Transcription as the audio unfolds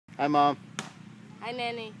Hi, Mom. Hi,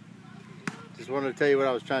 Nanny. Just wanted to tell you what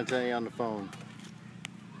I was trying to tell you on the phone.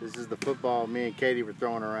 This is the football me and Katie were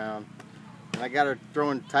throwing around. And I got her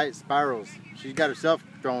throwing tight spirals. She's got herself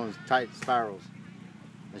throwing tight spirals.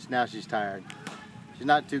 And now she's tired. She's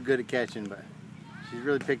not too good at catching, but she's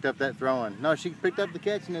really picked up that throwing. No, she picked up the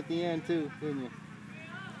catching at the end too, didn't you?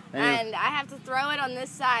 Anyway, And I have to throw it on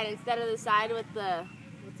this side instead of the side with the,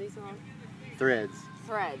 what's these called? threads.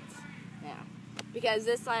 Threads. Yeah. Because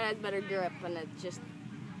this side has better grip and it's just...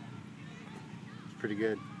 It's pretty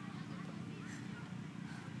good.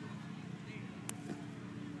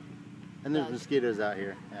 And there's mosquitoes out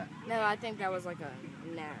here. Yeah. No, I think that was like a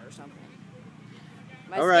gnat or something.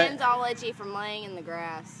 My All skin's all itchy from laying in the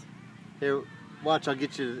grass. Here, watch. I'll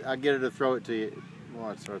get her to throw it to you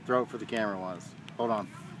once, or throw it for the camera once. Hold on.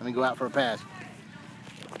 Let me go out for a pass.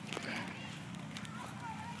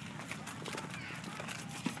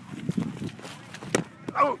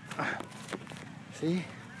 Oh! See?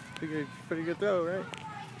 Pretty good throw, right?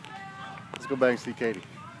 Let's go back and see Katie.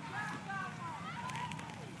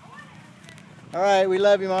 All right, we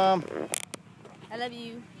love you, Mom. I love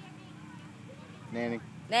you. Nanny.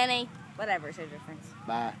 Nanny. Whatever, say difference.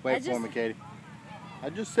 Bye. Wait for me, Katie. I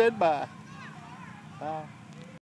just said bye. Bye.